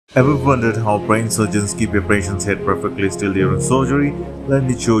Ever wondered how brain surgeons keep a patient's head perfectly still during surgery? Let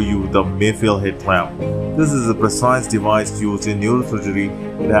me show you the Mayfield Head Clamp. This is a precise device used in neurosurgery.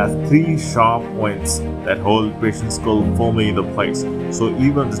 It has 3 sharp points that hold the patient's skull firmly in the place, so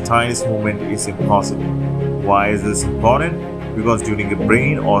even the tiniest movement is impossible. Why is this important? Because during a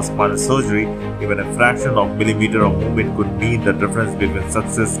brain or spinal surgery, even a fraction of millimeter of movement could mean the difference between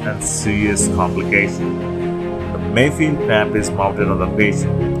success and serious complication. The Mayfield clamp is mounted on the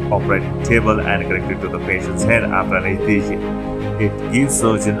patient operating table and connected to the patient's head after anesthesia. It gives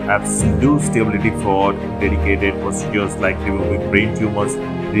surgeon absolute stability for dedicated procedures like removing brain tumors,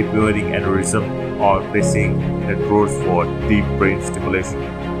 repairing aneurysm, or placing electrodes for deep brain stimulation.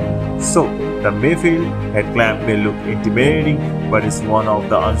 So, the Mayfield head clamp may look intimidating, but is one of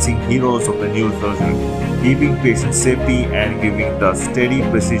the unseen heroes of the neurosurgery, keeping patient safety and giving the steady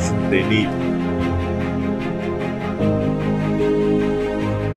precision they need.